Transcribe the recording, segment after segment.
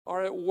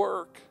are at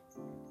work.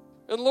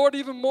 And Lord,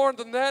 even more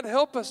than that,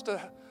 help us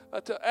to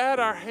add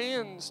our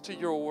hands to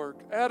your work,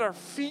 add our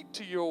feet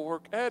to your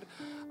work, add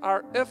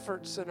our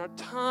efforts and our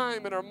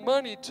time and our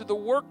money to the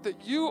work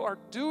that you are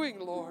doing,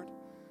 Lord.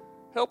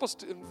 Help us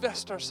to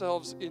invest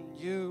ourselves in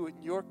you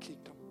and your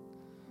kingdom.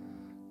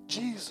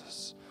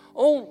 Jesus,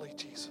 only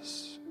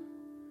Jesus.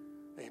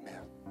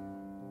 Amen.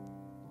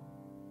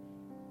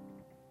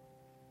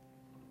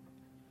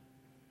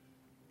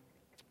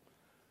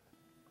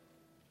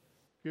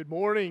 Good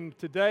morning.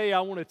 Today I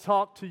want to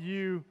talk to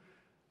you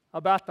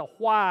about the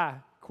why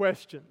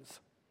questions.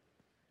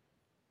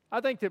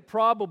 I think that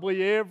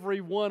probably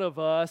every one of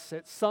us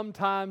at some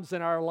times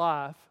in our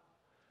life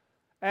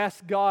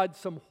ask God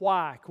some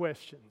why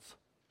questions.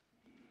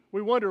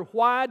 We wonder,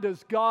 why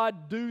does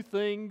God do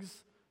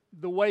things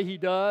the way He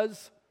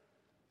does?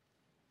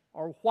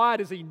 Or why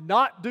does He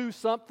not do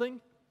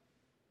something?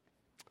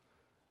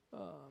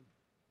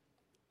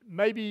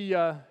 Maybe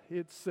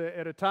it's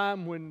at a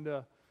time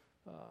when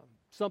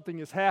something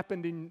has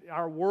happened in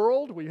our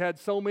world. We've had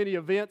so many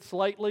events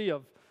lately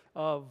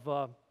of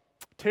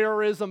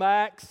terrorism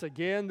acts.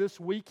 Again, this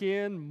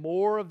weekend,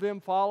 more of them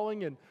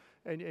following.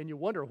 And you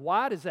wonder,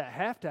 why does that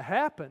have to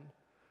happen?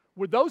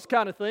 With those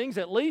kind of things,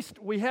 at least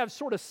we have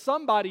sort of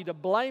somebody to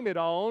blame it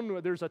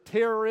on. There's a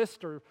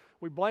terrorist, or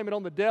we blame it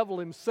on the devil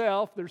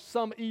himself. There's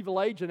some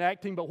evil agent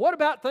acting. But what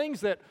about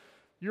things that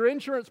your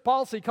insurance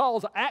policy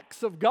calls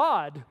acts of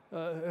God?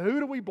 Who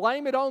do we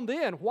blame it on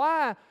then?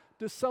 Why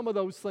does some of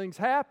those things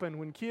happen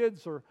when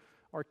kids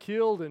are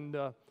killed in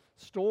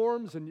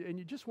storms? And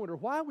you just wonder,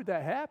 why would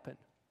that happen?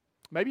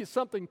 Maybe it's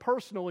something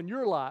personal in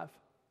your life.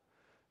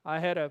 I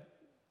had a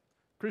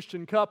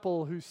Christian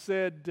couple who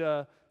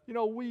said,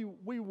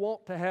 we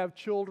want to have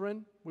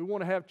children. We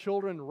want to have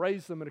children and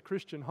raise them in a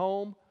Christian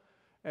home.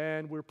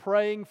 And we're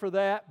praying for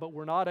that, but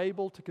we're not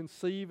able to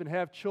conceive and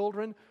have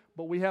children.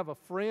 But we have a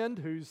friend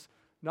who's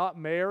not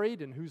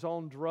married and who's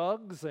on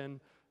drugs and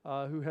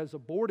who has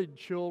aborted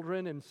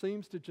children and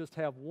seems to just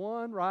have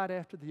one right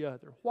after the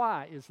other.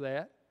 Why is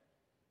that?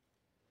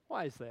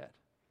 Why is that?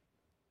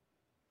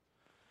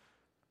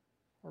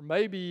 Or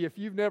maybe if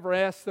you've never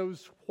asked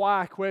those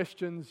why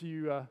questions,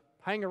 you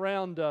hang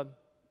around the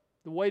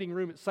waiting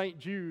room at St.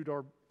 Jude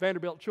or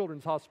Vanderbilt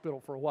Children's Hospital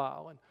for a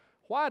while. And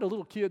why do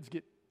little kids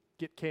get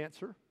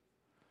cancer?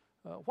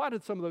 Why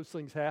did some of those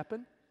things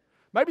happen?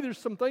 Maybe there's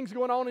some things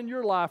going on in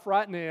your life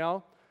right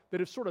now that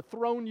have sort of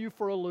thrown you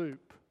for a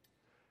loop.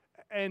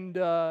 And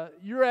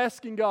you're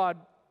asking God,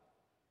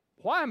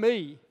 why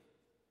me?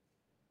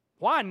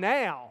 Why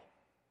now?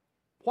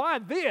 Why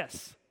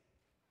this?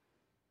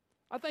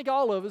 I think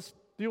all of us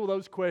deal with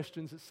those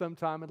questions at some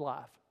time in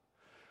life.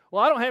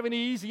 Well, I don't have any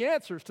easy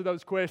answers to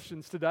those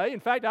questions today. In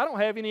fact, I don't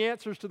have any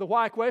answers to the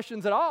why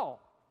questions at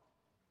all.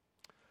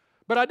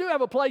 But I do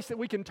have a place that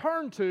we can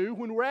turn to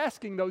when we're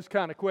asking those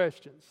kind of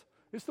questions.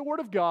 It's the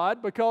Word of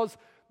God, because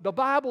the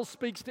Bible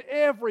speaks to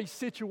every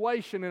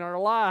situation in our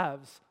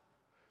lives.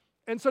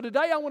 And so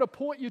today I want to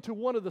point you to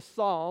one of the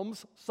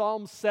Psalms,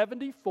 Psalm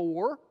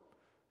 74.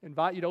 I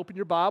invite you to open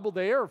your Bible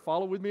there or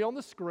follow with me on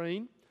the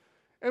screen.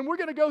 And we're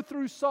going to go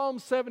through Psalm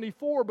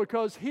 74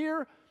 because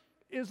here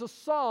is a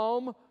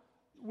psalm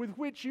with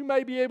which you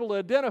may be able to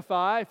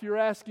identify if you're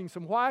asking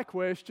some why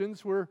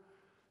questions, where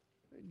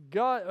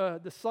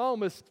God, the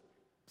psalmist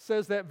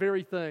says that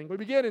very thing. We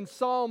begin in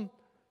Psalm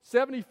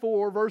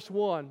 74, verse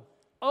 1.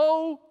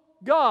 Oh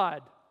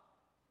God,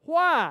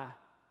 why?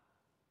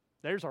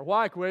 There's our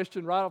why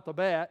question right off the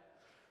bat.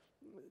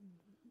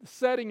 The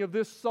setting of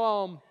this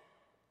psalm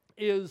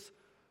is,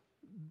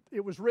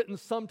 it was written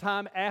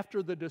sometime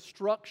after the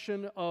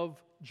destruction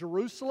of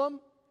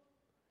Jerusalem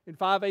in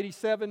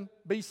 587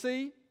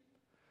 BC.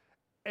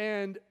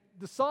 And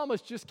the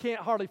psalmist just can't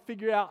hardly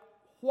figure out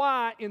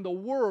why in the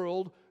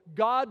world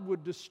God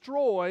would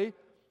destroy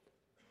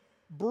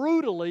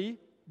brutally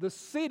the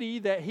city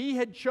that He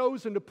had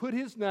chosen to put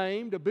His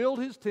name, to build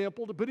His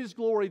temple, to put His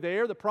glory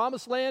there, the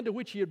promised land to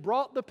which He had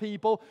brought the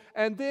people,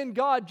 and then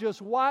God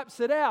just wipes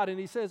it out. And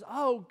he says,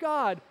 oh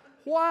God,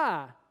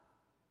 why?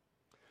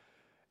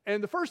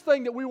 And the first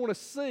thing that we want to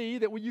see,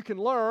 that you can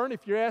learn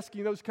if you're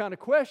asking those kind of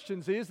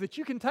questions, is that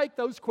you can take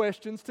those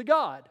questions to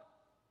God.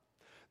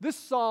 This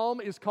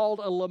psalm is called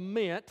a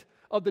lament.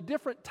 Of the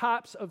different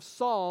types of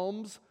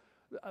psalms,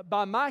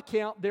 by my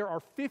count, there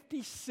are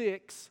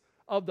 56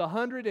 of the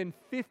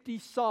 150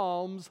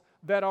 psalms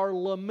that are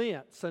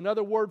laments.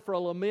 Another word for a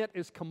lament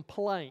is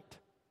complaint.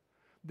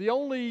 The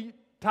only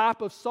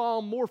type of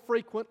psalm more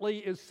frequently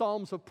is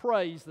psalms of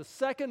praise. The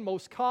second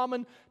most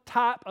common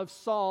type of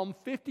psalm,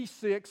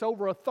 56,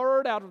 over a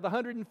third out of the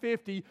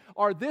 150,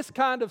 are this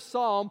kind of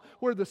psalm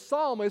where the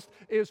psalmist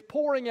is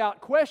pouring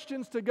out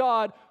questions to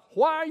God.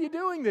 Why are you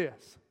doing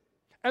this?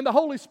 And the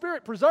Holy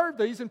Spirit preserved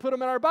these and put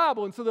them in our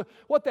Bible. And so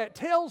what that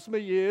tells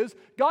me is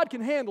God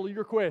can handle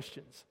your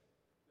questions.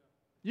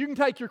 You can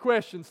take your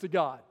questions to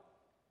God.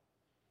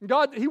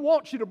 God, He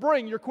wants you to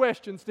bring your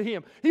questions to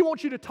Him. He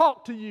wants you to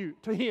talk to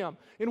Him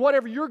in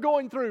whatever you're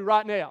going through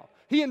right now.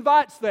 He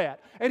invites that.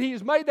 And He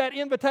has made that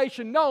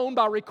invitation known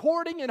by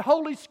recording in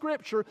Holy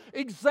Scripture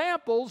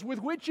examples with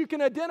which you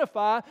can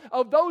identify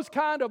of those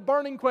kind of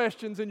burning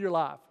questions in your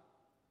life.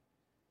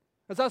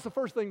 Because that's the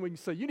first thing we can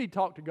see. You need to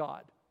talk to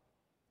God.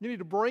 You need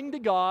to bring to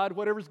God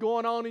whatever's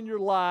going on in your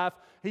life.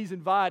 He's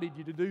invited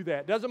you to do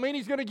that. Doesn't mean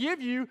He's going to give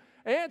you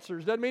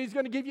answers. Doesn't mean He's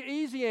going to give you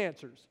easy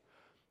answers.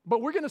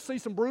 But we're going to see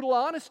some brutal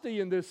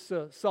honesty in this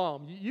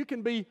psalm. You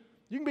can be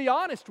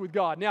honest with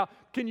God. Now,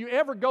 can you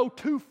ever go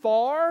too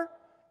far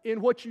in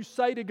what you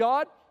say to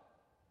God?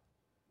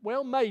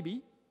 Well,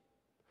 maybe.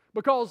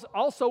 Because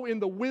also in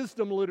the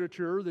wisdom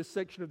literature, this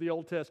section of the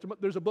Old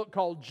Testament, there's a book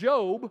called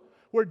Job,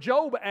 where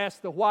Job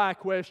asked the why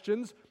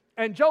questions,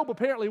 and Job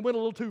apparently went a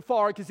little too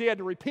far because he had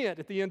to repent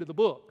at the end of the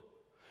book.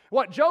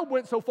 Job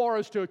went so far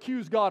as to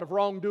accuse God of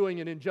wrongdoing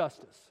and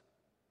injustice.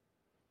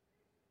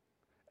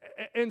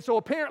 And so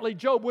apparently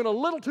Job went a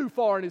little too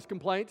far in his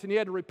complaints, and he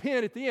had to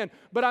repent at the end.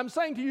 But I'm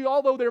saying to you,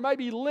 although there may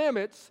be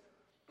limits,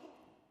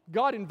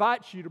 God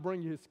invites you to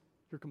bring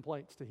your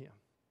complaints to Him.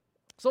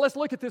 So let's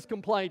look at this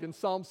complaint in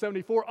Psalm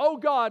 74. Oh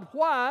God,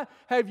 why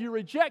have you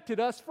rejected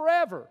us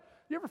forever?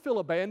 You ever feel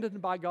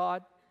abandoned by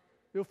God?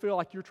 You'll feel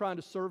like you're trying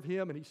to serve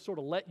Him and He's sort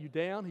of let you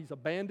down. He's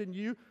abandoned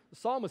you. The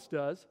psalmist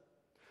does.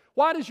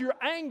 Why does your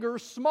anger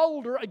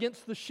smolder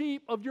against the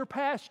sheep of your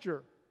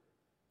pasture?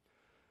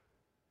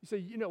 You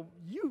say,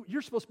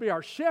 you're supposed to be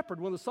our shepherd.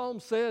 When the psalm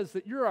says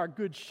that you're our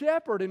good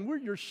shepherd and we're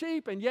your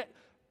sheep, and yet,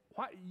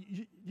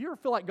 you ever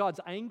feel like God's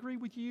angry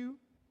with you?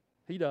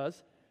 He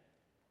does.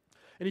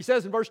 And He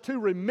says in verse 2,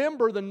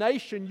 remember the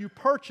nation you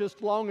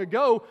purchased long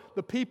ago,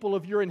 the people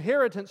of your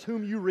inheritance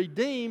whom you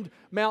redeemed,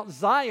 Mount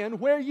Zion,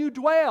 where you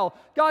dwell.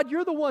 God,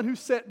 you're the one who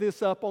set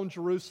this up on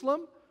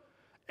Jerusalem.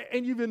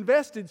 And you've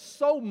invested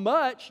so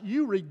much.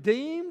 You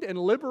redeemed and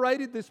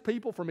liberated this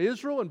people from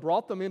Israel and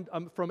brought them in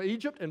from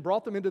Egypt and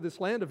brought them into this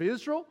land of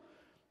Israel.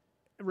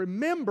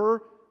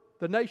 Remember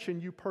the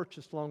nation you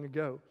purchased long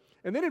ago.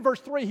 And then in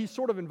verse 3, he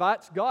sort of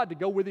invites God to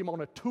go with him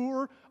on a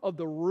tour of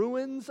the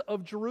ruins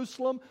of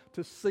Jerusalem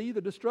to see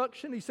the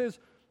destruction. He says,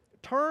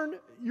 turn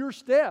your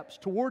steps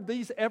toward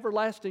these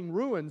everlasting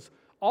ruins.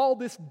 All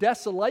this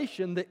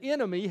desolation the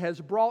enemy has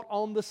brought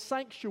on the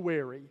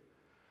sanctuary.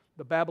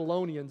 The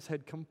Babylonians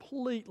had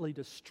completely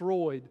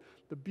destroyed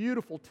the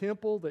beautiful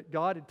temple that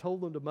God had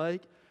told them to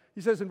make.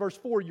 He says in verse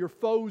 4, your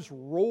foes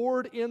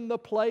roared in the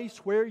place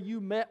where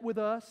you met with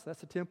us. That's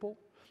the temple.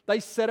 They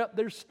set up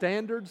their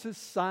standards as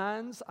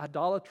signs,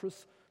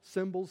 idolatrous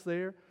symbols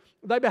there.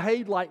 They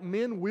behaved like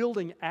men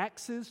wielding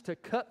axes to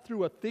cut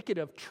through a thicket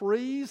of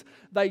trees.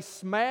 They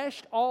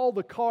smashed all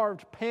the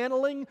carved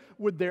paneling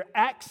with their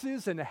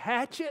axes and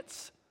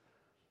hatchets.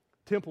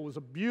 The temple was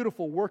a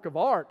beautiful work of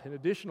art in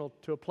addition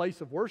to a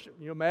place of worship.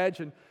 You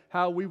imagine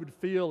how we would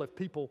feel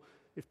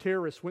if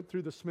terrorists went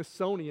through the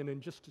Smithsonian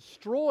and just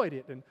destroyed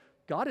it. And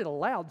God had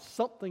allowed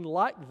something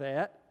like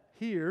that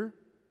here.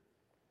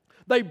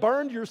 They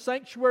burned your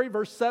sanctuary,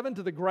 verse 7,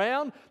 to the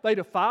ground. They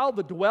defiled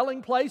the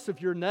dwelling place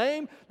of your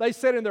name. They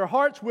said in their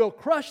hearts, we'll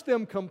crush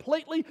them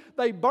completely.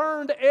 They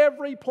burned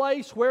every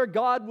place where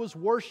God was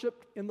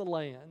worshiped in the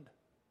land.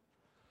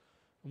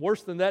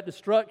 Worse than that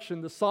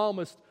destruction, the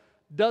psalmist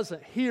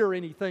doesn't hear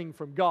anything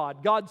from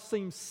God. God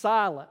seems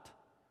silent.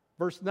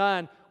 Verse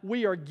 9,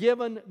 we are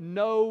given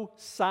no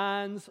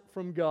signs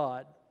from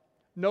God.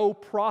 No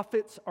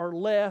prophets are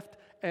left,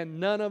 and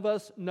none of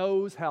us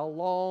knows how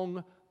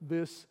long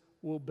this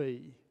will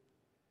be.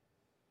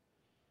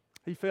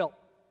 He felt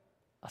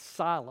a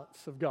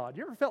silence of God.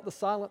 You ever felt the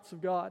silence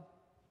of God?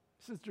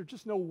 He says, there's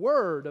just no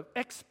word of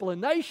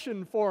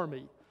explanation for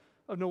me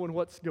of knowing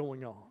what's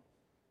going on.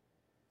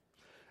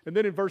 And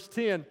then in verse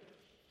 10,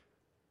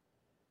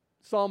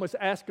 psalmist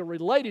asks a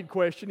related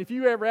question. If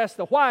you ever ask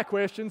the why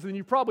questions, then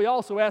you probably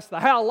also ask the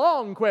how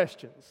long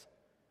questions.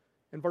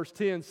 And verse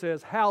 10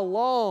 says, how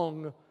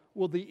long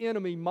will the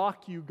enemy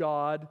mock you,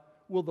 God?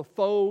 Will the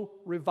foe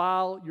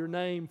revile your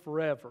name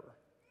forever?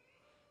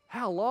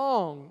 How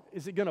long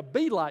is it going to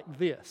be like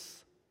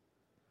this?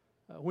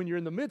 When you're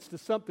in the midst of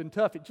something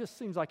tough, it just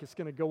seems like it's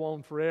going to go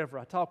on forever.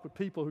 I talk with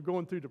people who are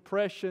going through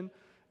depression,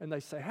 and they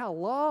say, how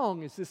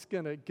long is this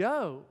going to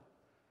go?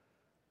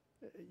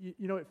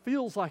 It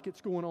feels like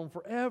it's going on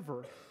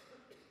forever.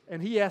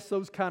 And he asks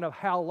those kind of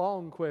how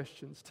long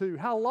questions too.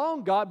 How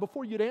long, God,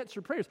 before you'd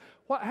answer prayers?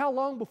 How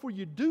long before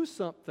you do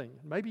something?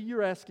 Maybe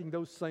you're asking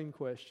those same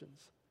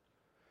questions.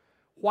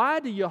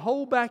 Why do you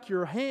hold back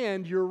your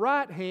hand, your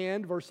right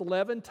hand, verse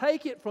 11,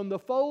 take it from the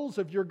folds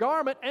of your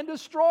garment and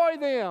destroy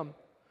them?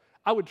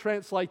 I would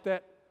translate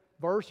that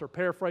verse or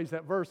paraphrase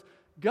that verse.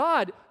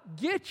 God,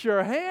 get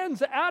your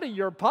hands out of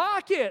your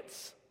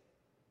pockets.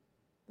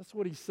 That's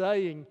what he's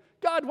saying.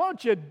 God,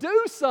 won't you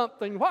do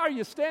something? Why are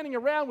you standing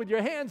around with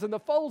your hands in the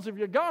folds of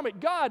your garment?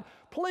 God,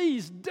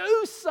 please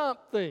do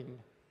something.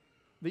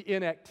 The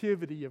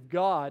inactivity of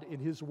God in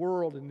his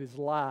world and his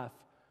life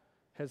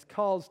has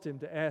caused him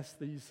to ask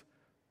these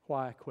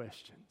why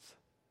questions.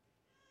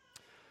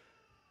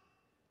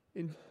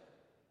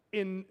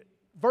 In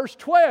verse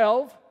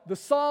 12, the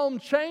psalm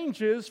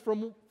changes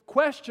from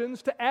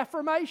questions to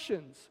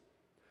affirmations.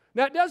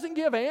 Now, it doesn't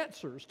give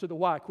answers to the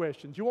why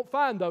questions. You won't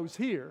find those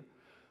here.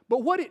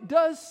 But what it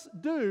does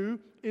do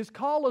is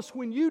call us,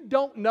 when you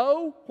don't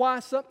know why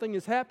something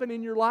has happened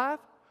in your life,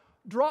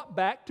 drop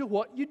back to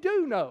what you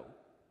do know.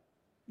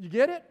 You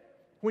get it?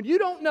 When you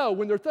don't know,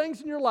 when there are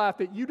things in your life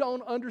that you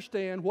don't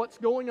understand what's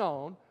going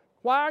on,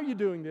 why are you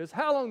doing this?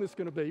 How long is this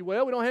going to be?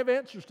 Well, we don't have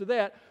answers to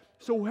that.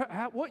 So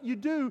what you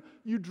do,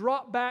 you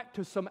drop back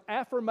to some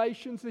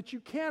affirmations that you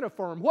can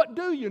affirm. What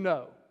do you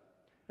know?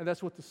 And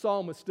that's what the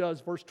psalmist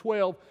does. Verse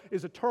 12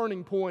 is a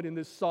turning point in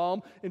this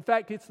psalm. In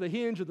fact, it's the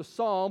hinge of the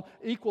psalm,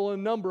 equal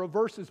in number of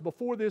verses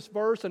before this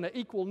verse and an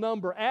equal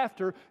number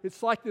after.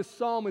 It's like this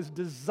psalm is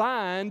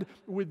designed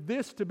with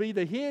this to be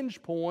the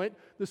hinge point,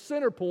 the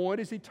center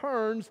point, as he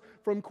turns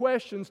from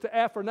questions to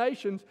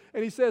affirmations.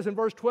 And he says in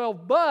verse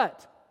 12,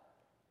 but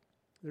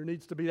there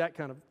needs to be that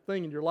kind of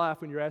thing in your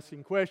life when you're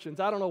asking questions.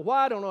 I don't know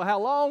why, I don't know how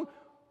long,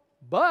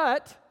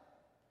 but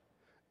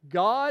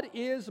God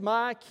is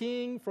my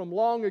king from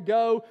long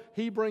ago.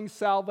 He brings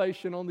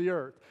salvation on the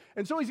earth.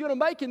 And so he's going to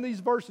make in these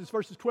verses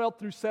 12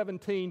 through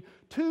 17,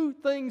 two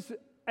things,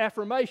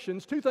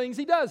 affirmations, two things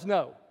he does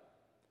know.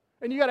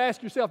 And you got to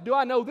ask yourself, do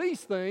I know these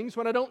things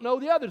when I don't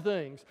know the other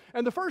things?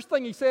 And the first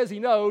thing he says he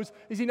knows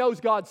is he knows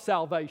God's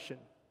salvation.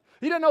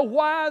 He doesn't know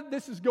why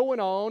this is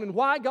going on and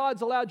why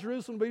God's allowed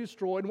Jerusalem to be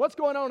destroyed and what's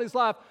going on in his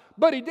life,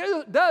 but he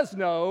does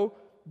know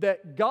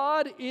that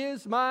God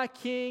is my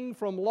king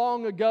from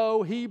long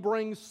ago. He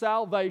brings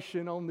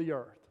salvation on the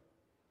earth.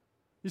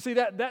 You see,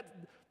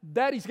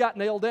 that he's got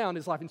nailed down in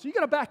his life. And so you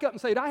got to back up and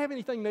say, do I have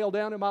anything nailed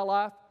down in my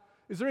life?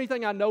 Is there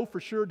anything I know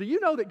for sure? Do you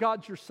know that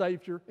God's your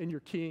Savior and your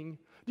King?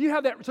 Do you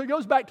have that? So he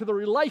goes back to the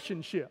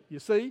relationship, you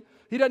see.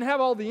 He doesn't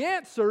have all the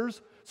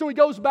answers, so he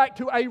goes back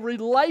to a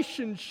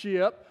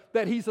relationship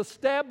that he's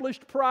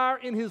established prior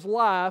in his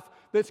life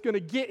that's going to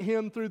get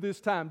him through this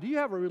time. Do you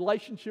have a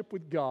relationship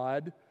with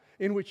God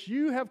in which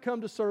you have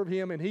come to serve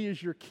Him and He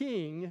is your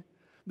King?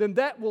 Then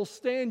that will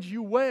stand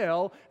you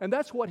well, and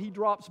that's what he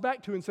drops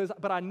back to and says,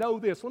 but I know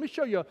this. Let me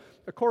show you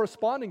a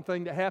corresponding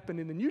thing that happened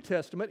in the New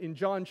Testament in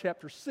John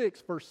chapter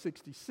 6, verse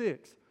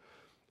 66.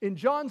 In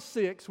John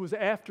 6 was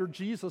after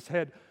Jesus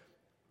had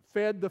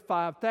fed the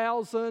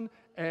 5,000,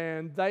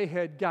 and they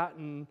had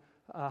gotten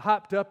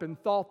hyped up and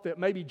thought that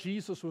maybe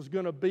Jesus was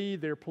going to be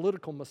their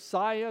political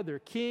Messiah, their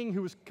king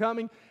who was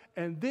coming.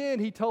 And then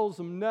he tells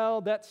them,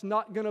 no, that's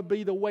not going to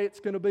be the way it's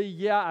going to be.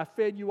 Yeah, I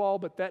fed you all,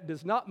 but that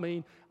does not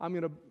mean I'm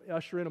going to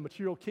usher in a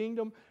material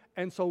kingdom.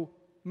 And so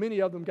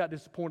many of them got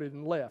disappointed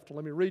and left.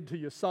 Let me read to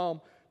you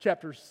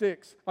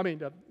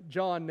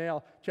John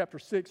now, chapter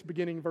 6,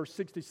 beginning verse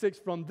 66.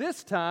 From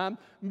this time,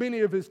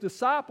 many of his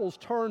disciples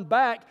turned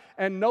back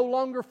and no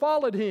longer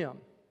followed him.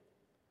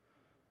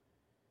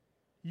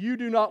 You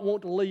do not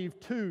want to leave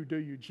too, do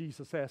you?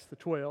 Jesus asked the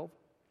 12.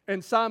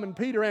 And Simon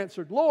Peter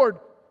answered, Lord,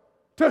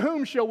 to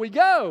whom shall we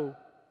go?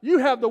 You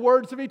have the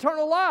words of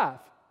eternal life.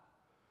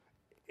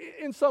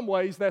 In some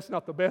ways, that's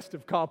not the best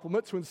of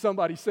compliments when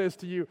somebody says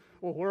to you,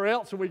 well, where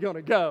else are we going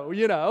to go,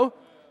 you know?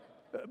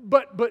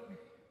 But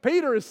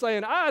Peter is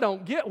saying, I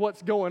don't get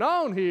what's going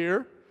on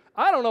here.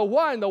 I don't know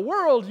why in the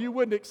world you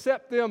wouldn't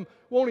accept them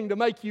wanting to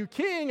make you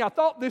king. I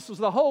thought this was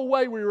the whole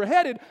way we were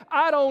headed.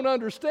 I don't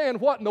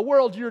understand what in the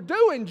world you're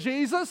doing,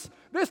 Jesus.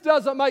 This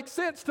doesn't make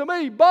sense to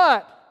me,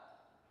 but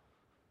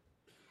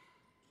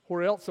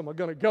where else am I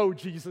going to go,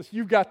 Jesus?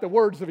 You've got the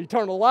words of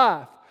eternal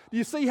life. Do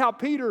you see how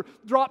Peter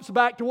drops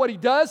back to what he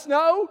does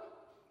know?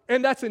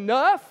 And that's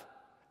enough?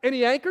 And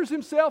he anchors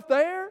himself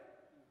there?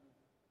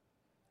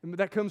 And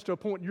that comes to a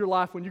point in your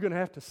life when you're going to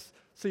have to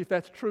see if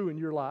that's true in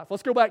your life.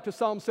 Let's go back to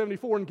Psalm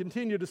 74 and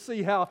continue to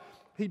see how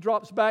he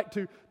drops back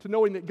to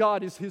knowing that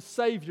God is his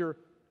Savior.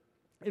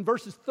 In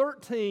verses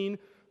 13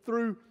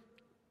 through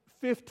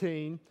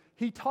 15,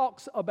 he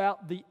talks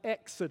about the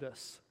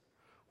Exodus.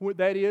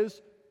 That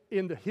is,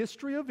 in the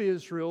history of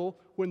Israel,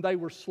 when they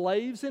were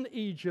slaves in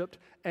Egypt,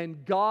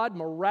 and God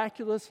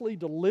miraculously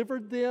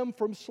delivered them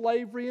from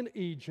slavery in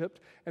Egypt,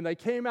 and they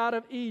came out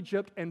of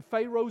Egypt, and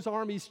Pharaoh's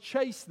armies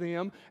chased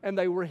them, and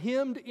they were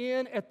hemmed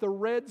in at the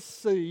Red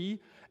Sea,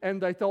 and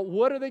they thought,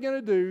 what are they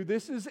going to do?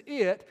 This is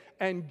it.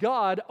 And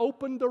God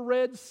opened the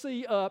Red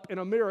Sea up in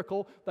a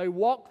miracle. They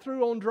walked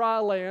through on dry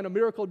land, a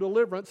miracle of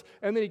deliverance,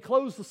 and then he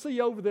closed the sea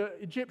over the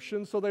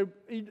Egyptians so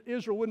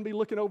Israel wouldn't be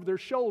looking over their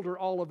shoulder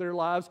all of their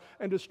lives,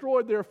 and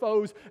destroyed their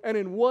foes. And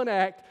in one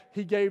act,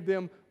 he gave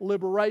them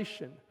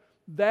liberation.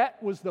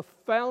 That was the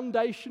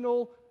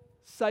foundational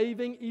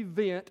saving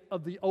event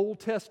of the Old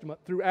Testament.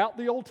 Throughout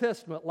the Old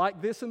Testament,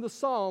 like this in the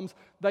Psalms,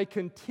 they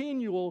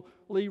continually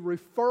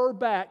refer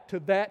back to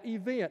that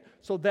event.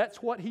 So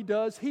that's what he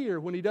does here.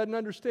 When he doesn't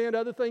understand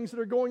other things that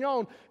are going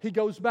on, he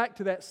goes back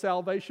to that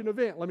salvation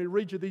event. Let me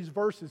read you these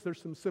verses.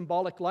 There's some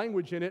symbolic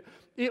language in it.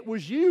 It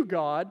was you,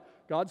 God.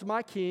 God's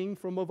my king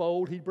from of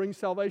old. He brings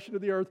salvation to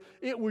the earth.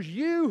 It was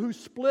you who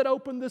split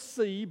open the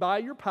sea by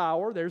your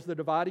power. There's the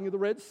dividing of the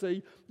Red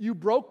Sea. You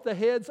broke the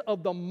heads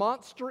of the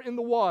monster in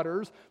the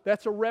waters.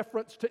 That's a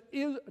reference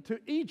to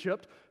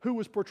Egypt, who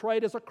was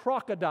portrayed as a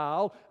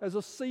crocodile, as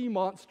a sea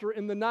monster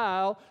in the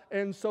Nile.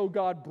 And so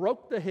God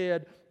broke the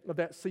head of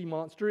that sea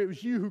monster. It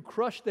was you who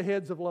crushed the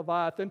heads of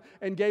Leviathan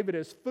and gave it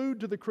as food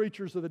to the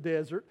creatures of the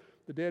desert,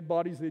 the dead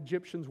bodies of the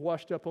Egyptians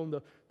washed up on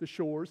the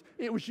shores.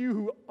 It was you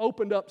who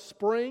opened up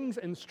springs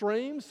and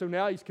streams. So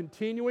now he's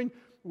continuing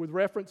with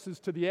references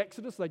to the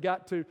Exodus. They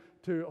got to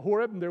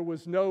Horeb, and there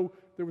was no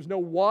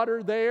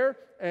water there,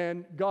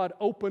 and God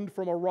opened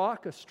from a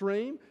rock a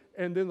stream.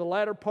 And then the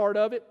latter part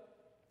of it,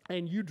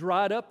 and you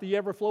dried up the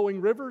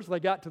ever-flowing rivers. They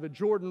got to the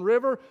Jordan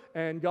River,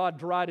 and God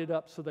dried it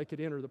up so they could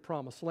enter the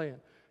promised land.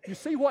 You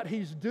see what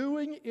he's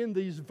doing in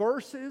these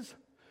verses?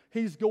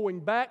 He's going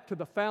back to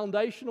the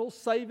foundational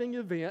saving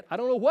event. I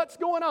don't know what's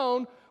going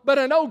on, but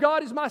I know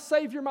God is my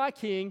Savior, my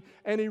King,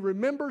 and he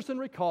remembers and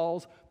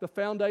recalls the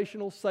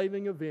foundational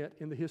saving event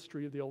in the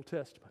history of the Old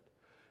Testament.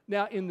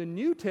 Now, in the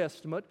New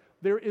Testament,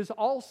 there is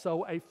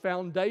also a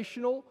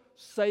foundational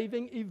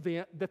saving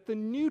event that the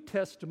New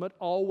Testament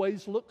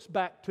always looks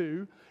back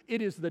to.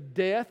 It is the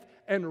death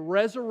and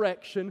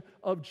resurrection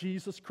of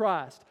Jesus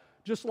Christ.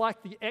 Just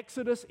like the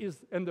Exodus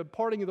and the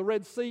parting of the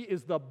Red Sea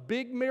is the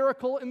big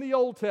miracle in the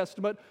Old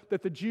Testament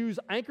that the Jews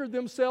anchored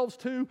themselves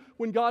to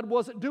when God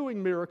wasn't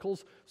doing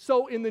miracles,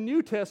 so in the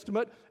New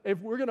Testament, if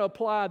we're going to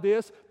apply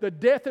this, the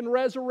death and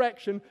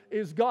resurrection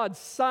is God's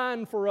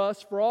sign for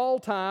us for all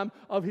time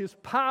of His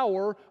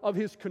power, of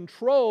His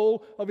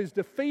control, of His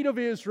defeat of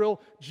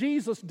Israel.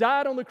 Jesus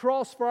died on the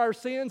cross for our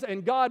sins,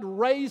 and God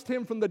raised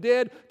Him from the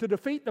dead to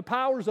defeat the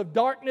powers of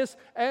darkness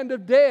and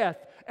of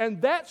death.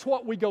 And that's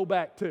what we go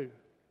back to.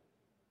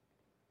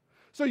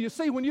 So you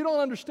see, when you don't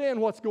understand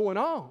what's going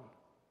on,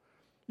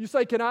 you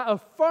say, can I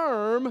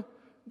affirm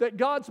that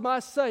God's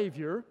my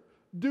Savior?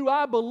 Do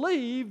I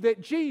believe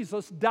that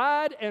Jesus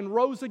died and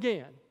rose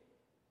again?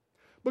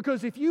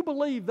 Because if you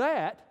believe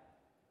that,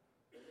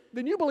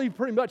 then you believe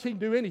pretty much He can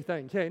do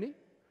anything, can't He?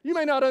 You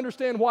may not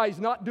understand why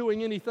He's not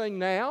doing anything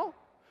now,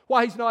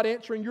 why He's not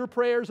answering your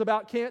prayers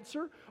about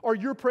cancer or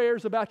your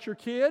prayers about your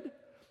kid,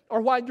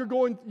 or why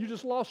you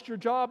just lost your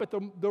job at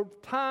the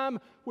time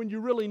when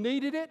you really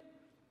needed it.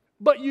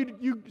 But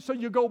so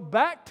you go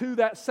back to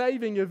that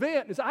saving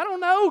event and say, I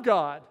don't know,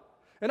 God,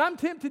 and I'm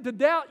tempted to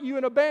doubt you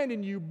and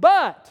abandon you,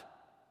 but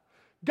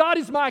God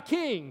is my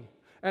King,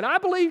 and I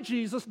believe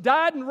Jesus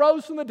died and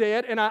rose from the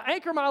dead, and I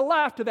anchor my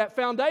life to that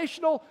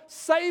foundational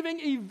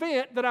saving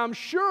event that I'm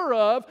sure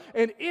of,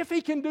 and if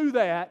He can do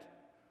that,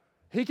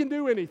 He can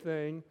do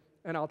anything,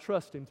 and I'll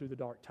trust Him through the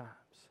dark times.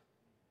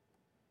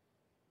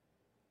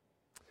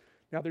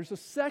 Now, there's a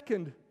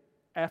second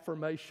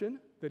affirmation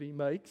that he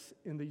makes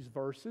in these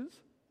verses.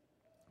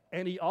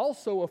 And he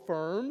also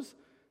affirms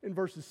in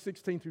verses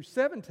 16 through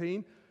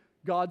 17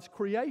 God's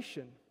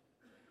creation.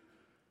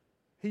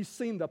 He's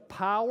seen the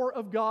power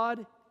of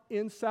God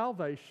in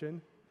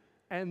salvation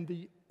and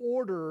the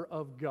order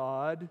of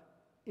God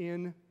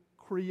in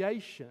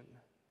creation.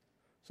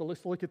 So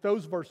let's look at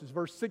those verses.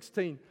 Verse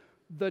 16,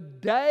 the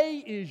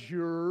day is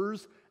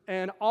yours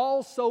and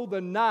also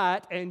the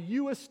night, and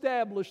you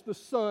establish the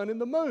sun and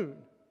the moon.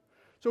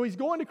 So he's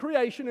going to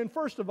creation, and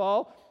first of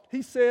all,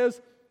 he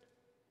says,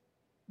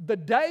 the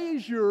day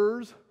is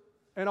yours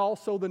and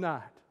also the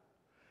night.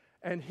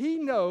 And he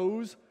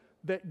knows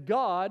that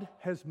God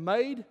has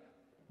made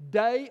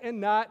day and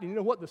night. And you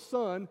know what? The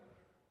sun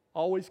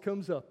always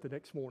comes up the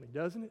next morning,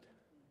 doesn't it?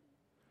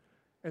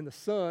 And the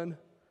sun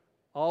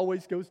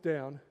always goes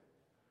down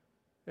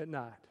at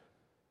night.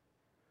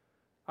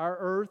 Our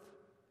earth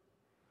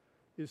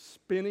is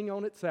spinning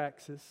on its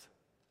axis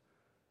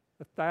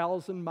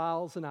 1,000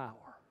 miles an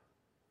hour.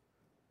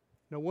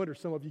 No wonder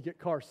some of you get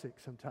car sick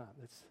sometimes.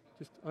 It's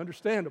just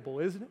understandable,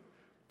 isn't it?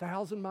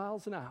 1,000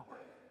 miles an hour.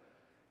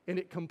 And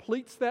it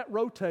completes that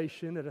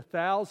rotation at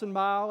 1,000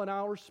 mile an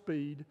hour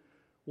speed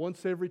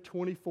once every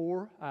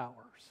 24 hours.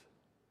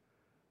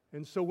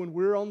 And so when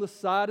we're on the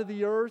side of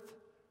the earth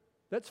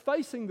that's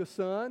facing the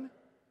sun,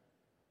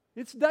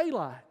 it's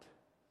daylight.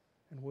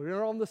 And when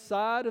we're on the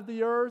side of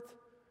the earth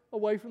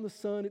away from the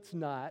sun, it's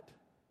night.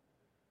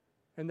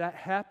 And that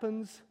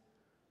happens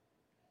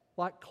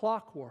like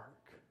clockwork.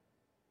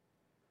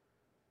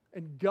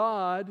 And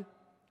God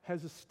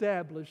has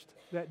established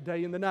that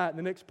day and the night. And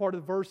the next part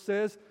of the verse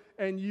says,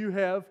 and you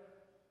have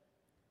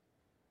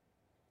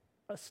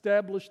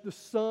established the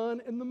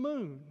sun and the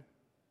moon.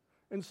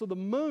 And so the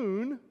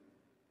moon,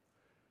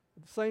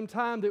 at the same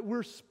time that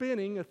we're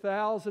spinning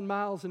 1,000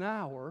 miles an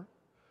hour,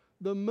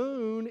 the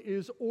moon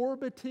is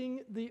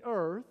orbiting the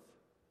earth,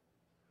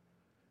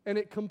 and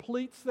it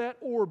completes that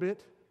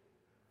orbit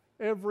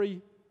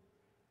every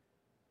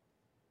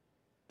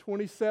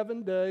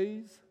 27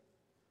 days,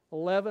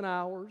 11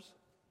 hours,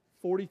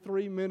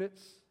 43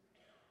 minutes,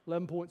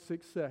 11.6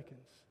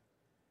 seconds.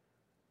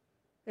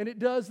 And it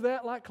does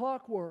that like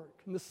clockwork.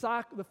 And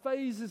the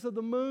phases of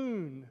the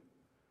moon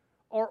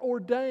are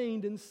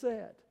ordained and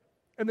set.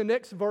 And the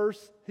next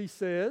verse, he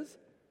says,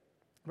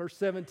 verse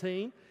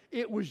 17,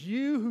 it was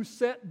you who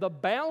set the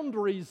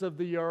boundaries of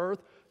the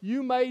earth.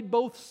 You made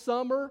both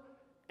summer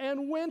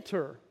and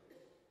winter.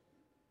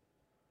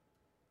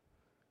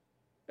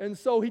 And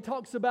so he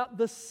talks about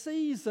the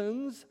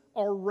seasons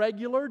are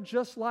regular,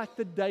 just like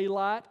the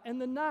daylight and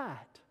the night.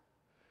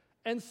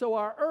 And so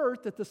our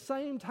earth, at the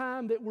same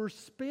time that we're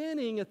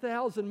spinning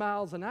 1,000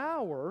 miles an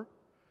hour,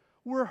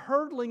 we're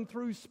hurtling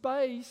through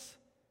space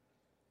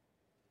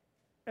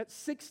at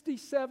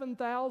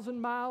 67,000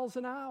 miles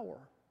an hour.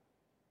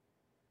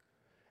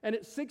 And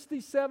at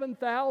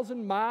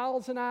 67,000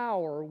 miles an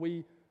hour,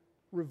 we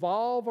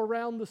revolve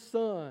around the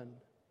sun,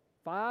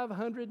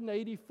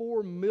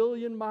 584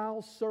 million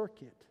mile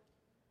circuit.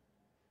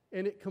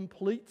 And it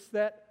completes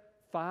that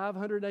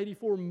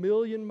 584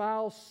 million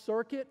mile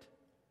circuit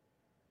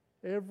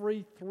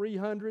every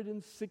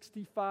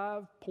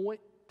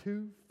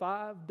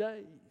 365.25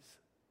 days.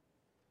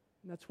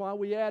 And that's why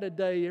we add a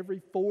day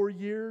every 4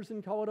 years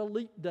and call it a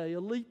leap day,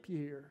 a leap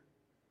year.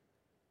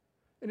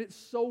 And it's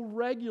so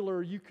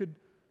regular you could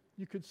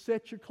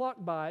set your clock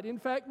by it. In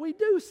fact, we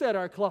do set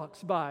our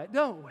clocks by it,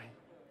 don't we?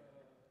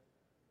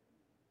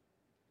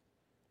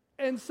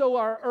 And so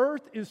our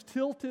earth is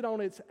tilted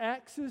on its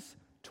axis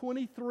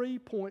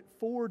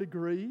 23.4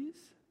 degrees.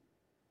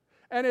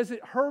 And as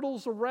it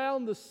hurtles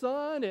around the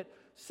sun at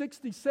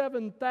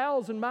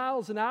 67,000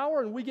 miles an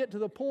hour, and we get to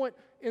the point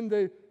in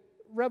the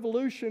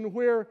revolution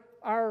where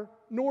our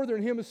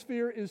northern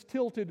hemisphere is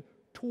tilted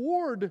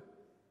toward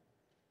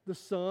the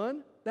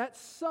sun, that's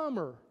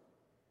summer.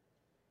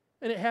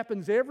 And it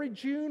happens every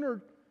June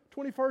or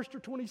 21st or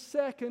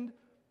 22nd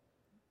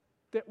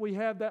that we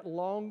have that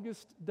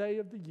longest day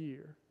of the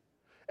year.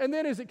 And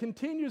then as it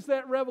continues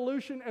that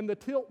revolution and the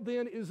tilt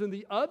then is in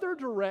the other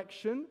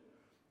direction,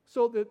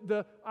 so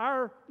that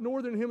our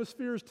northern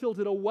hemisphere is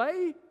tilted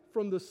away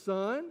from the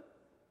sun,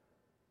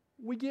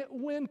 we get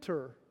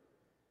winter.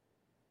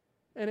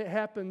 And it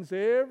happens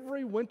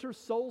every winter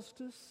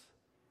solstice,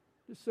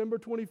 December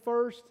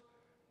 21st,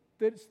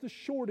 that it's the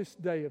shortest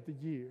day of the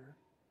year.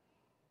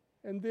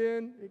 And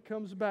then it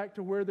comes back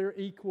to where they're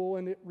equal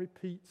and it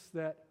repeats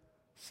that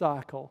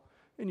cycle.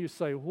 And you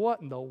say,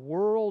 what in the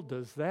world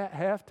does that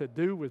have to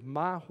do with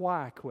my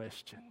why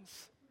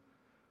questions?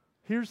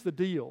 Here's the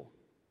deal.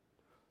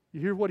 You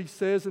hear what he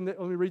says,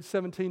 let me read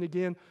 17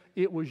 again.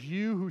 It was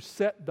you who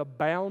set the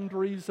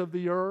boundaries of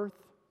the earth.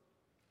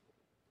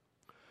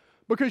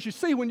 Because you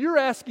see, when you're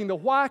asking the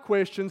why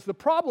questions, the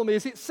problem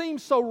is it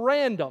seems so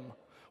random.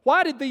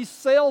 Why did these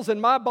cells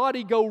in my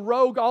body go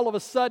rogue all of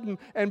a sudden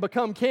and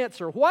become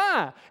cancer?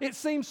 Why? It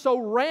seems so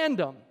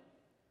random.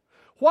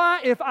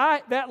 Why, if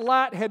that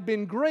light had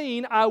been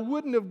green, I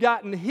wouldn't have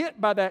gotten hit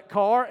by that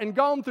car and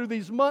gone through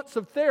these months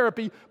of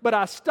therapy, but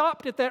I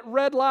stopped at that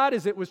red light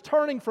as it was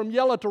turning from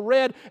yellow to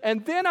red,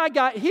 and then I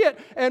got hit,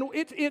 and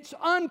it's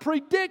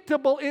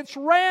unpredictable, it's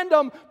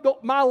random,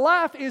 my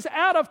life is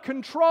out of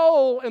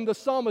control, and the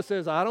psalmist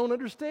says, I don't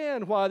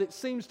understand why it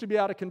seems to be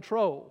out of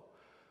control.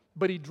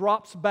 But he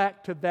drops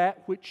back to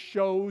that which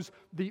shows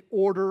the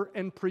order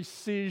and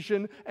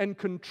precision and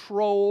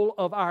control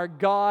of our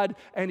God,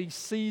 and he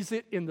sees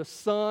it in the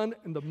sun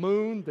and the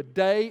moon, the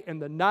day and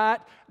the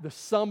night, the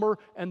summer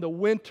and the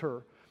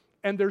winter.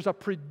 And there's a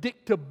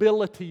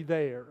predictability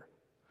there,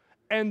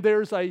 and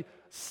there's a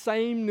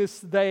sameness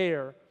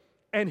there.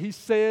 And he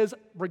says,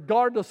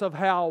 regardless of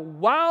how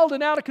wild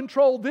and out of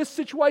control this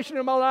situation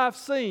in my life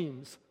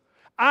seems,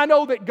 I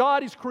know that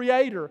God is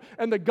creator,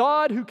 and the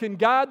God who can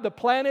guide the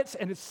planets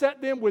and has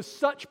set them with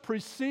such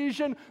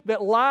precision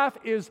that life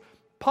is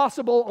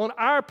possible on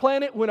our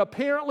planet when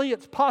apparently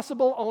it's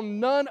possible on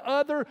none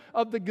other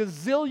of the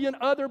gazillion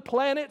other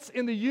planets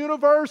in the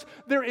universe.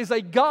 There is a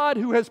God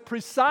who has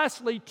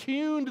precisely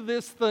tuned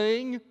this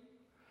thing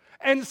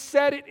and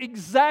set it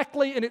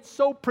exactly, and it's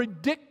so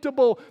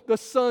predictable. The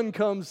sun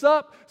comes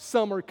up,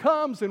 summer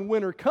comes, and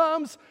winter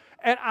comes,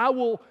 and I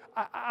will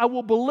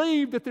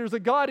believe that there's a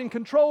God in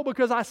control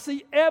because I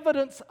see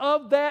evidence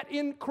of that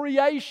in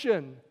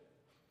creation.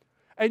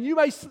 And you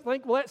may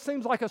think, well, that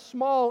seems like a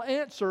small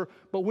answer,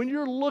 but when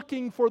you're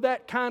looking for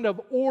that kind of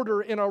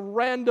order in a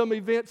random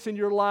events in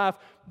your life,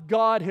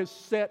 God has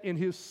set in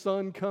His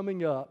Son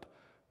coming up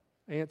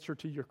answer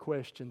to your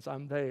questions.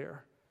 I'm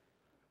there.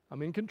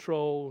 I'm in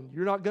control.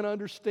 You're not going to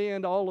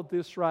understand all of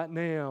this right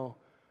now,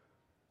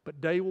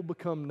 but day will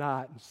become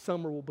night and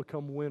summer will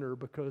become winter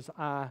because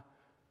I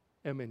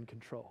am in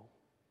control.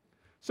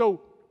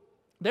 So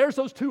there's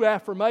those two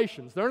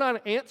affirmations. They're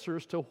not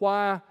answers to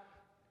why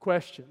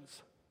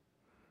questions,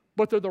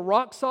 but they're the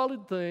rock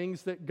solid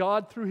things that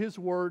God through His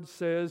Word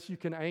says you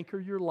can anchor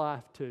your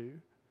life to,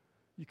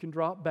 you can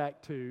drop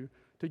back to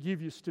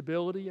give you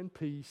stability and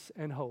peace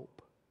and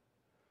hope.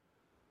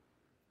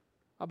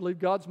 I believe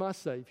God's my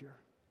Savior.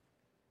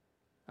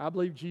 I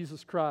believe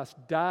Jesus Christ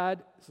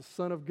died as the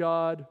Son of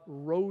God,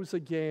 rose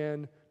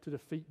again to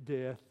defeat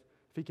death.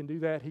 If He can do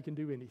that, He can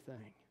do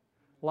anything.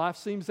 Life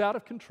seems out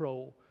of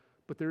control,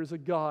 but there is a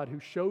God who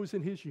shows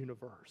in His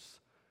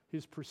universe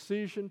His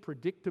precision,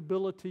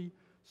 predictability,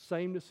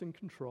 sameness, and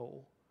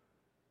control,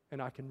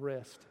 and I can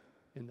rest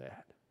in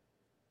that.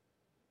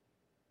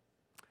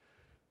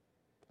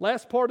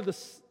 Last part of the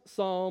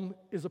psalm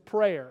is a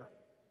prayer.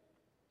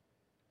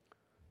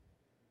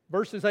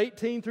 Verses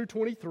 18 through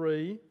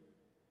 23,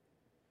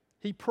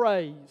 he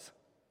prays.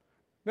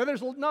 Now,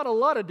 there's not a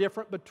lot of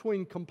difference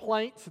between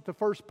complaints at the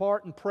first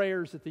part and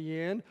prayers at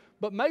the end,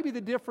 but maybe the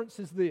difference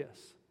is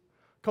this.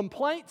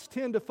 Complaints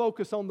tend to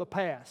focus on the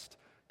past.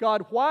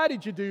 God, why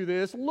did you do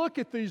this? Look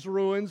at these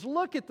ruins.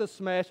 Look at the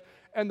smash.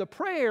 And the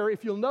prayer,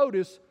 if you'll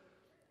notice,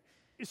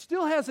 it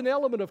still has an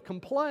element of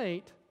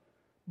complaint,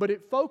 but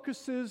it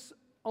focuses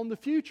on the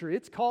future.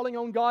 It's calling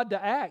on God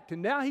to act.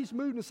 And now he's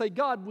moving to say,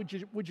 God, would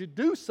you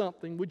do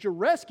something? Would you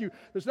rescue?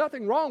 There's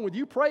nothing wrong with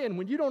you praying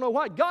when you don't know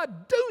why.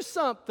 God, do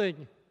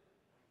something.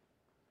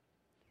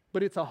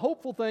 But it's a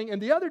hopeful thing.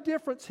 And the other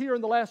difference here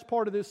in the last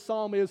part of this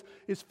psalm is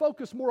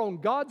focused more on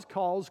God's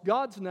cause,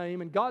 God's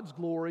name, and God's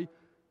glory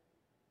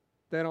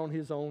than on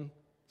his own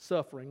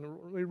suffering.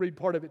 Let me read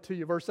part of it to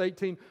you. Verse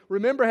 18,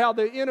 remember how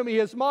the enemy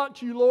has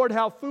mocked you, Lord,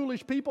 how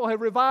foolish people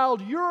have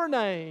reviled your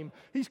name.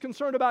 He's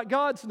concerned about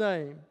God's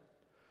name.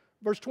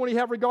 Verse 20,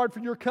 have regard for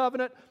your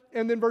covenant.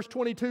 And then verse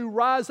 22,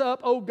 rise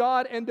up, O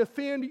God, and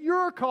defend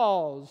your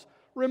cause.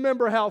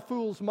 Remember how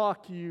fools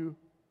mock you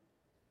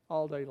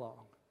all day long.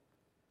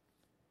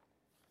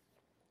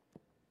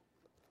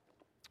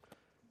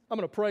 I'm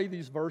going to pray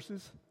these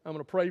verses. I'm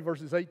going to pray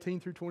verses 18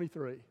 through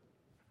 23.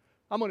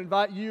 I'm going to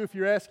invite you, if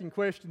you're asking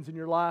questions in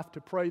your life,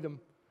 to pray them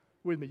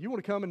with me. You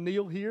want to come and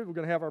kneel here? We're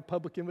going to have our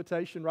public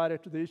invitation right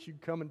after this. You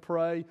can come and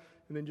pray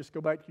and then just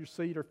go back to your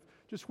seat or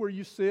just where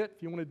you sit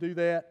if you want to do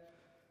that.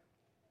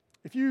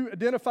 If you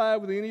identify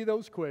with any of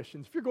those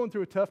questions, if you're going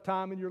through a tough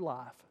time in your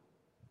life,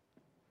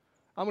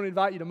 I'm going to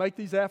invite you to make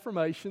these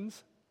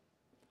affirmations,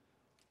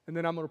 and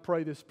then I'm going to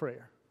pray this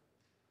prayer.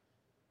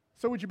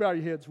 So would you bow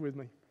your heads with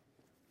me?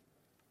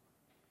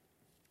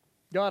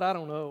 God, I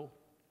don't know,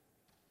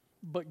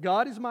 but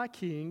God is my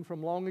King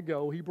from long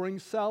ago. He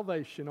brings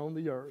salvation on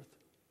the earth.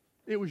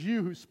 It was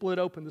you who split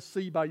open the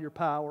sea by your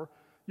power.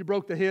 You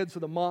broke the heads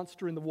of the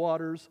monster in the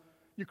waters.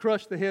 You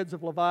crushed the heads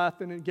of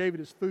Leviathan and gave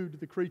it as food to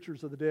the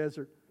creatures of the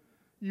desert.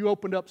 You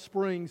opened up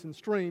springs and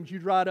streams. You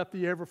dried up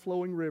the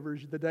ever-flowing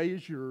rivers. The day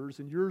is yours,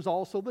 and yours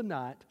also the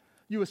night.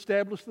 You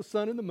established the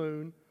sun and the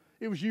moon.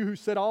 It was you who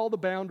set all the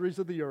boundaries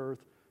of the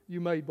earth.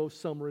 You made both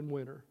summer and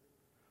winter.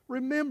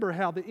 Remember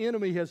how the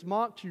enemy has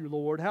mocked you,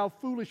 Lord, how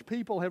foolish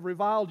people have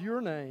reviled your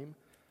name.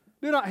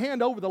 Do not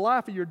hand over the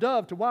life of your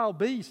dove to wild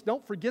beasts.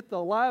 Don't forget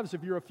the lives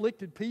of your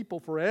afflicted people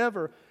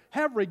forever.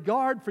 Have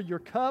regard for your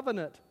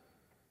covenant,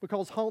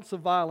 because haunts of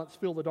violence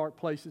fill the dark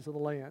places of the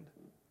land.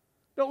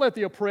 Don't let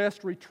the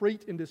oppressed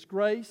retreat in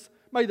disgrace.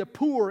 May the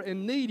poor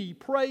and needy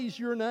praise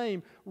your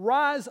name.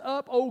 Rise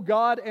up, O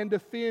God, and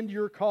defend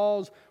your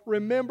cause.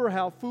 Remember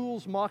how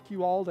fools mock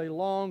you all day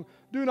long.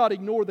 Do not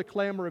ignore the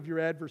clamor of your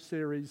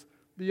adversaries,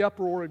 the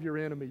uproar of your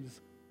enemies,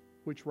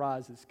 which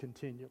rises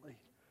continually.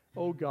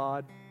 Oh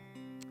God,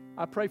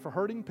 I pray for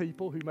hurting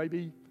people who may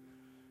be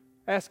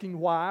asking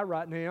why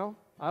right now.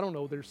 I don't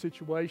know their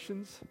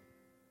situations,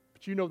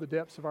 but you know the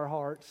depths of our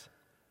hearts.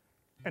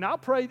 And I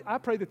pray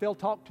that they'll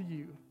talk to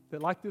you,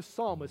 that like this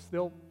psalmist,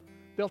 they'll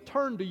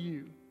turn to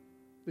you,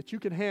 that you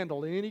can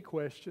handle any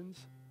questions.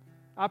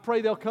 I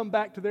pray they'll come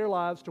back to their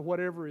lives to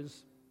whatever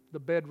is the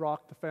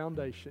bedrock, the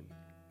foundation,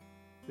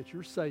 that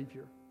you're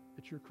Savior,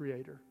 that you're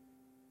Creator.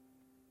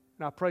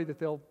 And I pray that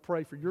they'll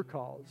pray for your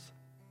cause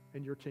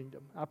and your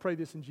kingdom. I pray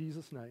this in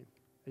Jesus' name.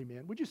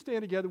 Amen. Would you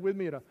stand together with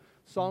me in a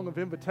song of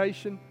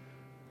invitation?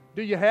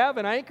 Do you have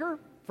an anchor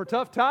for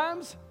tough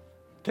times?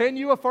 Can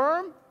you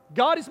affirm?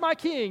 God is my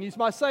King. He's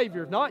my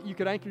Savior. If not, you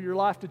could anchor your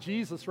life to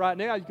Jesus right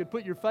now. You could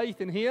put your faith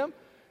in Him.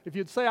 If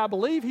you'd say, I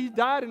believe He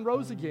died and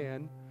rose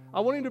again. I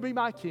want Him to be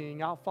my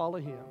King. I'll follow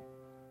Him.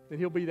 Then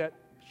He'll be that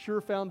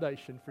sure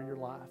foundation for your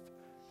life.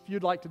 If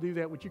you'd like to do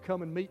that, would you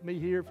come and meet me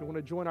here? If you want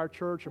to join our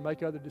church or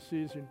make other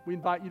decisions, we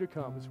invite you to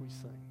come as we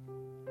sing.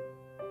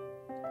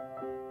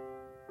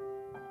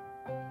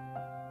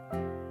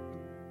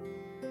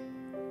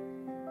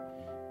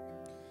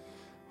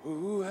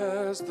 Who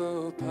has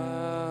the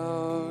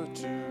power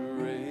to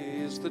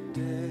raise the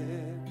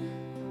dead?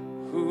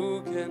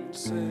 Who can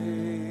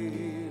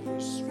save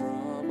us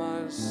from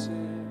our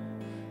sin?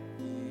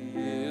 He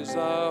is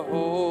our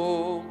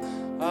home,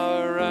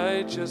 our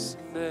righteousness.